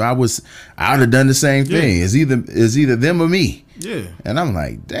I would have done the same thing. Yeah. It's either them or me. Yeah. And I'm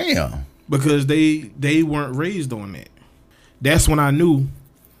like, damn. Because they weren't raised on that. That's when I knew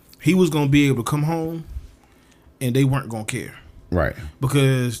he was going to be able to come home and they weren't going to care. Right.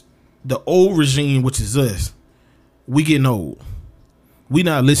 Because the old regime, which is us, we getting old. We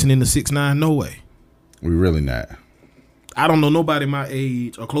not listening to 6ix9ine, no way. We really not. I don't know nobody my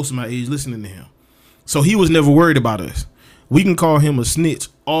age or close to my age listening to him. So he was never worried about us. We can call him a snitch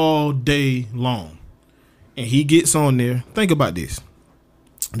all day long. And he gets on there. Think about this.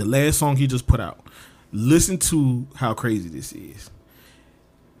 The last song he just put out. Listen to how crazy this is.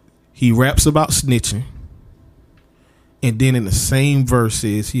 He raps about snitching, and then in the same verse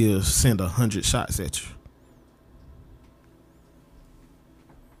says he'll send 100 shots at you.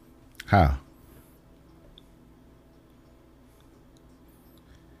 How?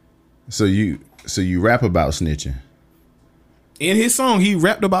 So you rap about snitching. In his song, he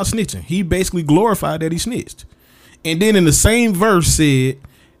rapped about snitching. He basically glorified that he snitched. And then in the same verse said,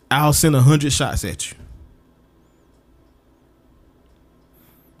 I'll send 100 shots at you.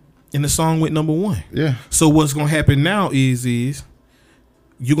 And the song went number 1. Yeah. So what's gonna happen now is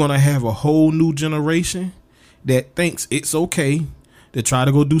you're gonna have a whole new generation that thinks it's okay to try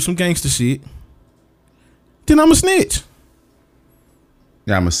to go do some gangster shit. Then I'm a snitch.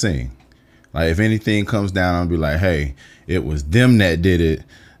 Yeah, I'm a sing. Like if anything comes down, I'll be like, hey, it was them that did it,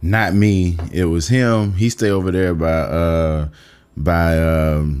 not me. It was him. He stay over there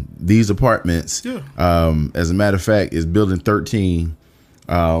by these apartments. Yeah. As a matter of fact, it's building 13.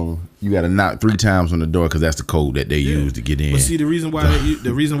 You got to knock 3 times on the door because that's the code that they use to get in. But see, the reason why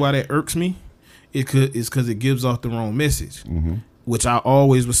that irks me is because it gives off the wrong message, which I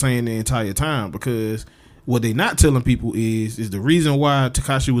always was saying the entire time. Because what they not telling people is the reason why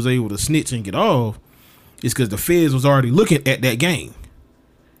Tekashi was able to snitch and get off is because the feds was already looking at that game.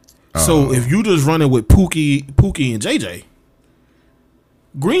 So if you just running with Pookie and JJ,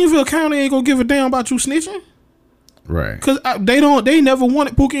 Greenville County ain't gonna give a damn about you snitching. Right. Because they never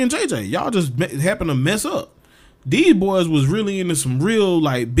wanted Pookie and JJ. Y'all just happened to mess up. These boys was really into some real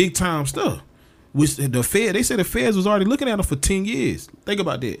like big time stuff. Which they said the feds was already looking at them for 10 years. Think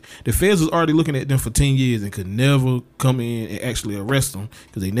about that. The feds was already looking at them for 10 years and could never come in and actually arrest them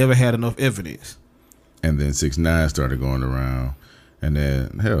because they never had enough evidence. And then 6ix9ine started going around, and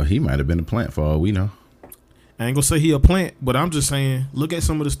then hell, he might have been a plant for all we know. I ain't gonna say he a plant, but I'm just saying, look at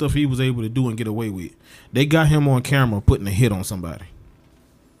some of the stuff he was able to do and get away with. They got him on camera putting a hit on somebody.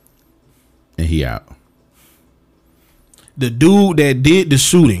 And he out. The dude that did the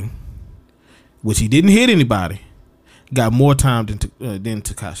shooting, which he didn't hit anybody, got more time than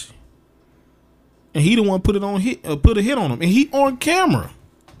Tekashi. And he the one put a hit on him. And he on camera.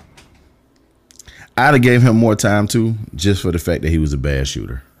 I'd have gave him more time too, just for the fact that he was a bad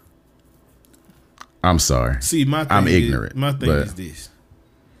shooter. I'm sorry. See, I'm ignorant. My thing is this.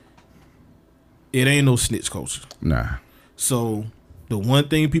 It ain't no snitch culture. Nah. So the one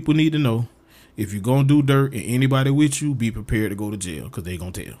thing people need to know, if you're going to do dirt and anybody with you, be prepared to go to jail because they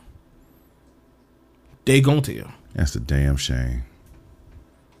going to tell. They gonna tell. That's a damn shame.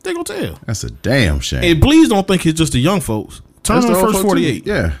 They gonna tell. That's a damn shame. And please don't think it's just the young folks. Turn That's on the old First folk, 48. too.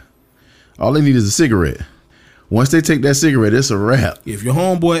 Yeah. All they need is a cigarette. Once they take that cigarette, it's a wrap. If your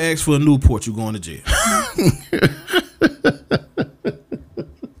homeboy asks for a Newport, you going to jail.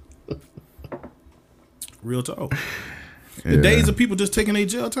 Real talk. The days of people just taking their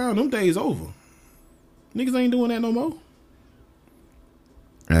jail time, them days over. Niggas ain't doing that no more.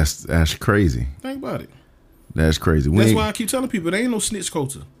 That's crazy. Think about it. That's crazy. That's why I keep telling people there ain't no snitch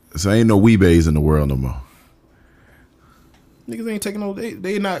culture. So ain't no weebays in the world no more. Niggas ain't taking no.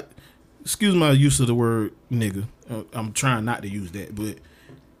 They not. Excuse my use of the word nigga. I'm trying not to use that, but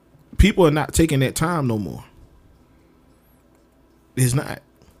people are not taking that time no more. It's not,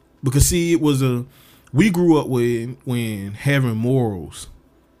 because see, we grew up when having morals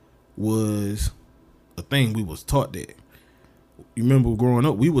was a thing. We was taught that. You remember growing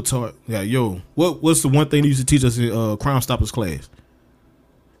up, we were taught, yeah, yo, what's the one thing they used to teach us in Crime Stoppers class?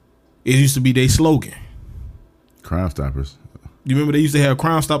 It used to be their slogan. Crime Stoppers. You remember they used to have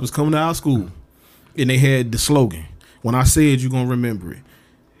Crime Stoppers coming to our school, and they had the slogan. When I said, you're gonna remember it.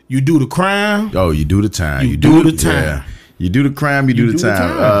 You do the crime. Oh, you do the time. You do the time. Yeah. You do the crime. You do the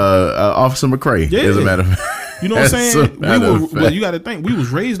time. Officer McCray. Yeah. As a matter of fact. You know what I'm saying? But you got to think, we was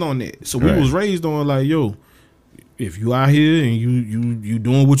raised on that. So we was raised on like, yo, if you out here and you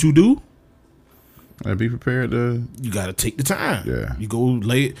doing what you do, be prepared to. you got to take the time. Yeah. You go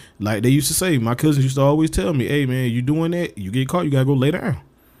lay, like they used to say. My cousins used to always tell me, hey man, you doing that, you get caught, you gotta go lay down.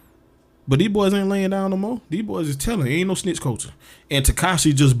 But these boys ain't laying down no more. These boys is telling, ain't no snitch culture. And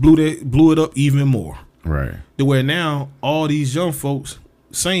Tekashi just blew it up even more. Right. To where now all these young folks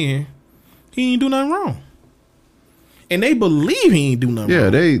saying he ain't do nothing wrong. And they believe he ain't do nothing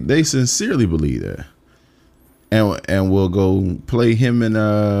wrong. Yeah, they sincerely believe that. And we'll go play him and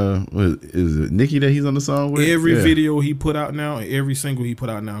is it Nicki that he's on the song with? Every video he put out now and every single he put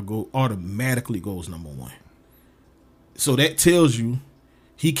out now automatically goes #1. So that tells you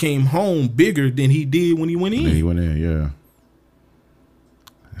he came home bigger than he did when he went in. Then he went in, yeah.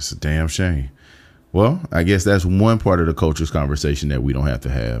 It's a damn shame. Well, I guess that's one part of the culture's conversation that we don't have to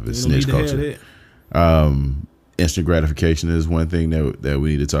have. Is snitch culture. Instant gratification is one thing that we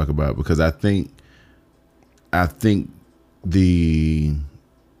need to talk about, because I think the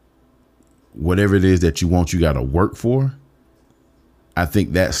whatever it is that you want, you got to work for. I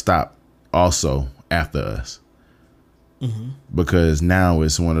think that stopped also after us. Mm-hmm. Because now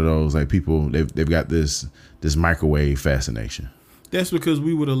it's one of those, like, people they've got this microwave fascination. That's because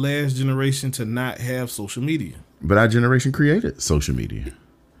we were the last generation to not have social media. But our generation created social media.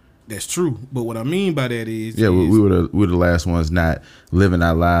 That's true. But what I mean by that is, we were the last ones not living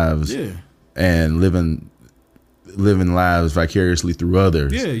our lives, and living lives vicariously through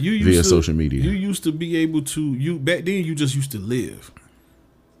others. Yeah, via social media. You used to be able to back then. You just used to live.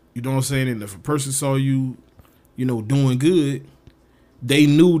 You know what I'm saying? And if a person saw you, doing good, they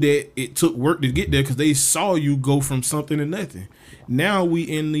knew that it took work to get there because they saw you go from something to nothing. Now we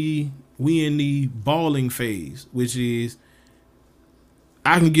in the balling phase, which is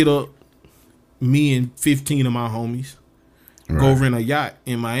I can get up, me and 15 of my homies, go rent a yacht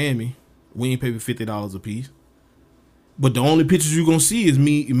in Miami. We ain't pay for $50 a piece. But the only pictures you gonna see is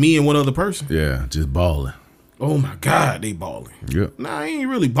me and one other person. Yeah, just balling. Oh my God, they balling. Yep. Nah, I ain't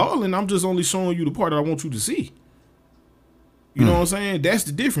really balling. I'm just only showing you the part that I want you to see. You know what I'm saying? That's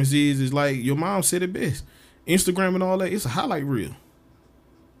the difference. Is like your mom said it best. Instagram and all that, it's a highlight reel.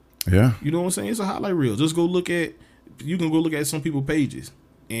 Yeah. You know what I'm saying? It's a highlight reel. Just you can go look at some people's pages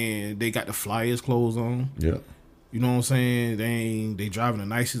and they got the flyers clothes on. Yeah. You know what I'm saying? They driving the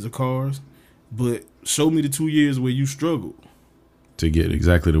nicest of cars. But show me the 2 years where you struggled to get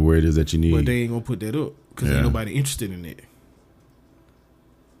exactly to where it is that you need. But they ain't gonna put that up because ain't nobody interested in that.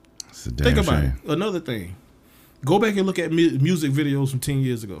 It's a damn shame. Think about it. Another thing. Go back and look at music videos from 10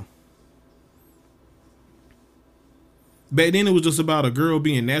 years ago. Back then, it was just about a girl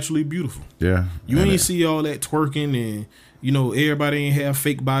being naturally beautiful. Yeah. You ain't see all that twerking and, everybody ain't have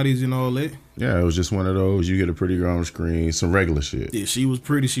fake bodies and all that. Yeah, it was just one of those, you get a pretty girl on the screen, some regular shit. Yeah, she was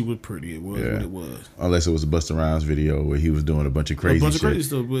pretty. It was what it was. Unless it was a Busta Rhymes video where he was doing a bunch of crazy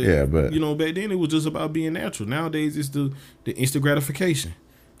stuff. But, back then, it was just about being natural. Nowadays, it's the instant gratification.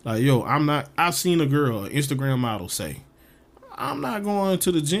 Like, I've seen a girl, an Instagram model, say, I'm not going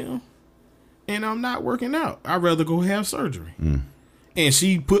to the gym and I'm not working out. I'd rather go have surgery. And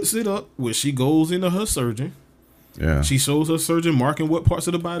she puts it up where she goes into her surgeon. Yeah. She shows her surgeon marking what parts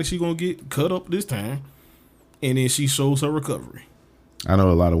of the body she going to get cut up this time. And then she shows her recovery. I know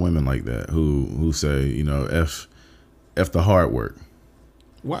a lot of women like that who say, F the hard work.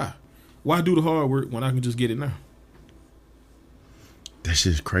 Why? Why do the hard work when I can just get it now? That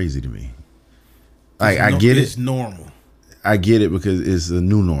shit's crazy to me. Like, I get it. It's normal. I get it because it's a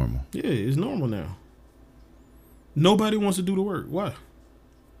new normal. Yeah, it's normal now. Nobody wants to do the work. Why?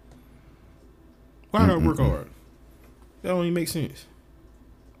 Why do I work hard? That don't even make sense.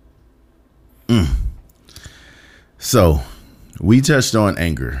 So, we touched on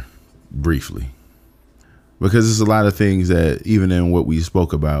anger briefly because there's a lot of things that, even in what we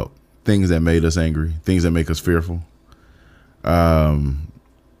spoke about, things that made us angry, things that make us fearful,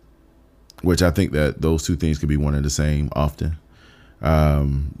 which I think that those two things could be one and the same often.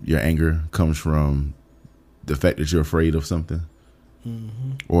 Your anger comes from the fact that you're afraid of something,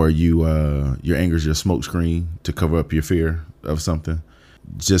 or your anger is your smoke screen to cover up your fear of something.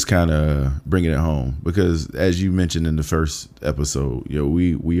 Just kind of bringing it home because, as you mentioned in the first episode,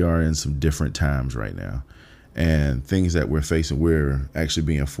 we are in some different times right now, and things that we're facing, we're actually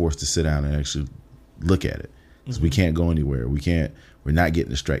being forced to sit down and actually look at it because we can't go anywhere. We're not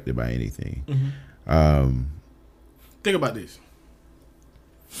getting distracted by anything. Think about this.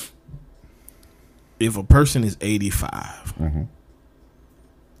 If a person is 85,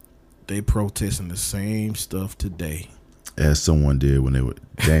 they protesting the same stuff today as someone did when they were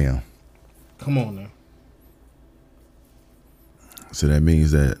damn. Come on now. So that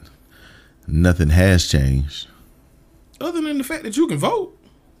means that nothing has changed. Other than the fact that you can vote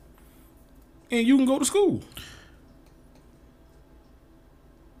and you can go to school.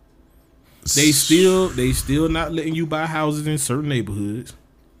 They still not letting you buy houses in certain neighborhoods.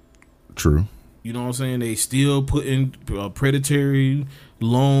 True. You know what I'm saying? They still putting predatory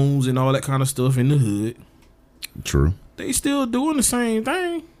loans and all that kind of stuff in the hood. True. They still doing the same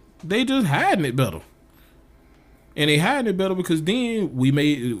thing. They just hiding it better. And they hiding it better because then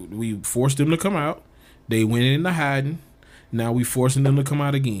we forced them to come out. They went into hiding. Now we forcing them to come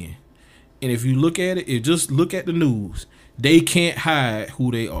out again. And if you look at it, just look at the news. They can't hide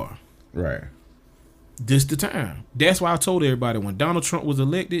who they are. Right. This the time. That's why I told everybody when Donald Trump was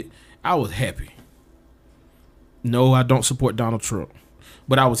elected, I was happy. No, I don't support Donald Trump.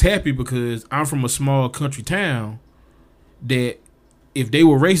 But I was happy because I'm from a small country town that if they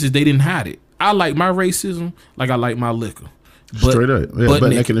were racist, they didn't hide it. I like my racism like I like my liquor. Straight up. Yeah, butt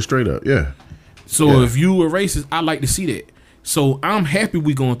naked and straight up. Yeah. So if you were racist, I like to see that. So I'm happy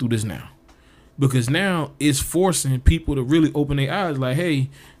we going through this now. Because now it's forcing people to really open their eyes like,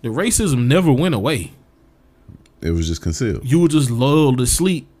 hey, the racism never went away. It was just concealed. You were just lulled to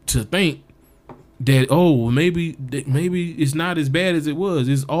sleep to think that, maybe it's not as bad as it was.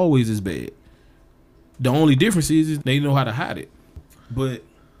 It's always as bad. The only difference is they know how to hide it. But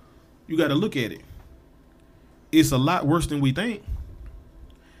you got to look at it. It's a lot worse than we think.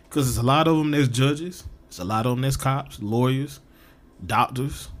 Because it's a lot of them that's judges. It's a lot of them that's cops, lawyers,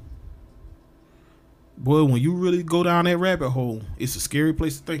 doctors. Boy, when you really go down that rabbit hole, it's a scary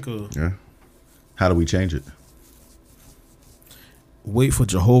place to think of. Yeah. How do we change it? Wait for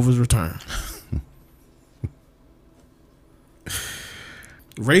Jehovah's return.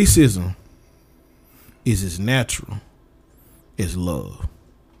 Racism is as natural as love.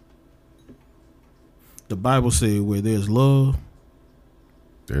 The Bible says where there's love,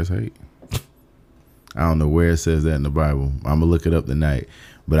 there's hate. I don't know where it says that in the Bible. I'm going to look it up tonight.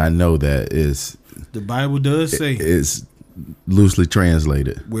 But I know that the Bible does say it's loosely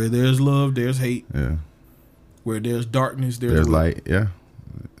translated. Where there's love, there's hate. Yeah. Where there's darkness, there's light. Yeah.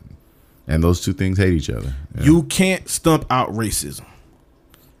 And those two things hate each other. Yeah. You can't stump out racism.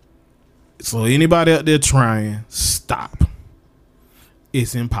 So anybody out there trying, stop.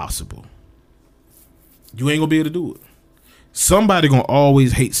 It's impossible. You ain't gonna be able to do it. Somebody gonna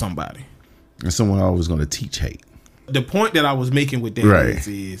always hate somebody. And someone always gonna teach hate. The point that I was making with that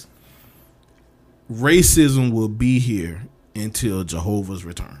is racism will be here until Jehovah's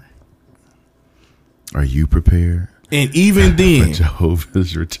return. Are you prepared? And even then, for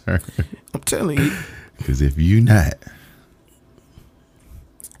Jehovah's return. I'm telling you. Because if you not,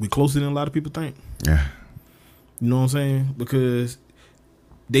 we closer than a lot of people think. Yeah. You know what I'm saying? Because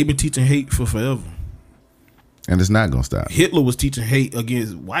they've been teaching hate for forever. And it's not going to stop. Hitler was teaching hate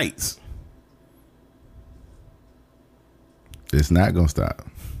against whites. It's not going to stop.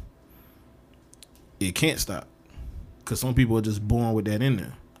 It can't stop. Because some people are just born with that in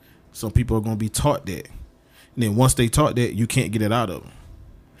there. Some people are going to be taught that. And then once they taught that, you can't get it out of them.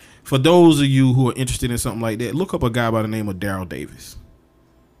 For those of you who are interested in something like that, look up a guy by the name of Daryl Davis.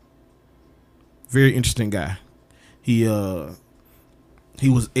 Very interesting guy. He was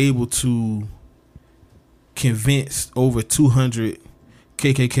able to convince over 200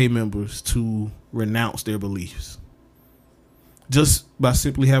 KKK members to renounce their beliefs. just by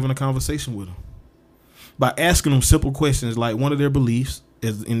simply having a conversation with them, by asking them simple questions. Like one of their beliefs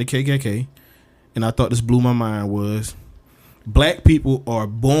is in the KKK, and I thought this blew my mind, was black people are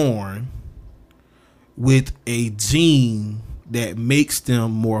born with a gene that makes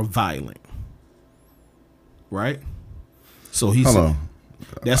them more violent. Right? So he said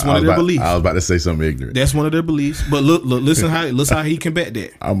that's one of their beliefs. I was about to say something ignorant. That's one of their beliefs. But look, listen how he combat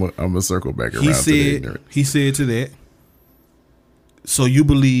that. I'm gonna circle back around to the ignorant. He said to that, so you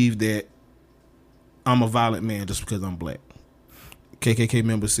believe that I'm a violent man just because I'm black? KKK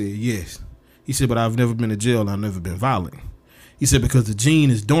member said yes. He said, but I've never been to jail. I've never been violent. He said, because the gene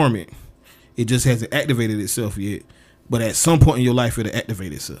is dormant. It just hasn't activated itself yet. But at some point in your life, it'll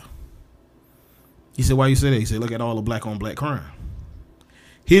activate itself. He said, why you say that? He said, look at all the black on black crime.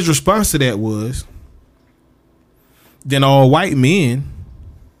 His response to that was, then all white men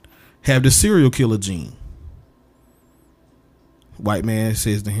have the serial killer gene. White man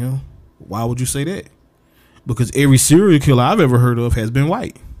says to him, why would you say that? Because every serial killer I've ever heard of has been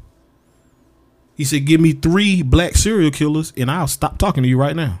white. He said, give me 3 black serial killers and I'll stop talking to you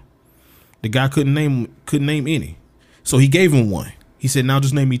right now. The guy couldn't name any. So he gave him one. He said, now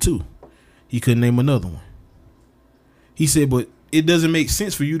just name me 2. He couldn't name another one. He said, but it doesn't make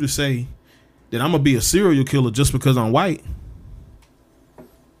sense for you to say that I'm going to be a serial killer just because I'm white.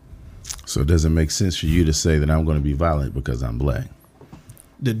 So it doesn't make sense for you to say that I'm going to be violent because I'm black.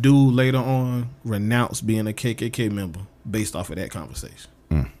 The dude later on renounced being a KKK member based off of that conversation.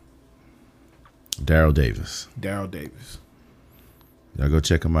 Daryl Davis. Y'all go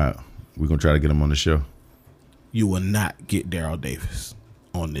check him out. We're going to try to get him on the show. You will not get Daryl Davis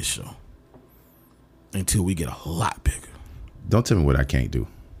on this show until we get a lot bigger. Don't tell me what I can't do.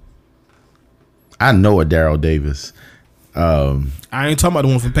 I know a Daryl Davis. I ain't talking about the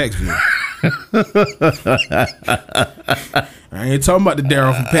one from Paxville. I ain't talking about the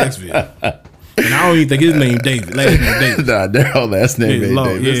Daryl from Paxville. And I don't even think his name David. Last name Davis. Nah, Daryl last name ain't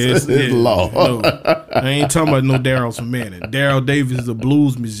Davis. Yeah, it's Law. No, I ain't talking about no Daryl from Manning. Daryl Davis is a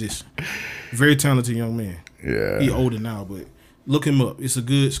blues musician. Very talented young man. Yeah. He older now, but look him up. It's a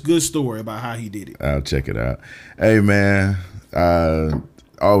good story about how he did it. I'll check it out. Hey, man.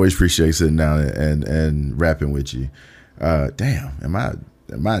 Always appreciate sitting down and rapping with you. Damn, am I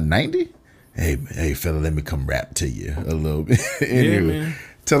 90? Hey, fella, let me come rap to you a little bit. Anyway, yeah, man.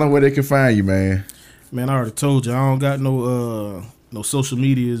 Tell them where they can find you, man. Man, I already told you I don't got no social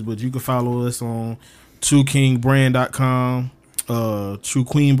medias, but you can follow us on TrueKingBrand.com,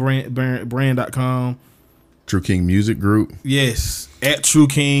 TrueQueenBrand.com. True King Music Group. Yes, at True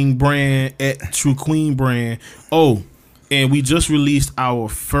King Brand, at True Queen Brand. Oh, and we just released our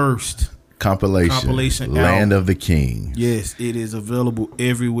first compilation Land of the Kings. Yes, it is available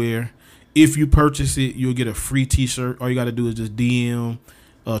everywhere. If you purchase it, you'll get a free t-shirt. All you got to do is just DM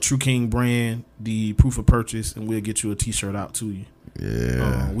True King Brand the proof of purchase, and we'll get you a t-shirt out to you.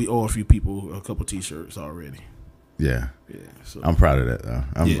 Yeah. We owe a few people a couple t-shirts already. Yeah. So I'm proud of that, though.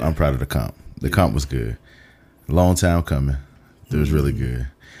 I'm proud of the comp. The comp was good. Long time coming. It was really good.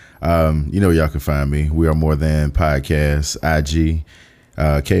 You know where y'all can find me. We are More Than Podcast, IG,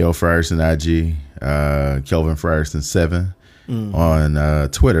 KO Frierson IG, Kelvin Frierson 7 on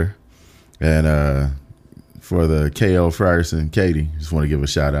Twitter. And for the KO Frierson Katie, just want to give a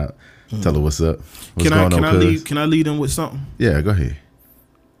shout out. Tell her what's up. What's going on, Can I lead them with something? Yeah, go ahead.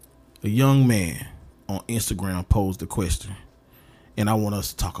 A young man on Instagram posed a question, and I want us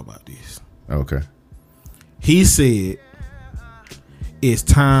to talk about this. Okay. He said, it's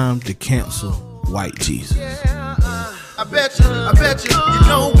time to cancel white Jesus. I bet you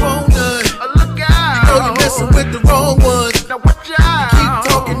don't want none. Look out. You know you're messing with the wrong ones. Now watch out.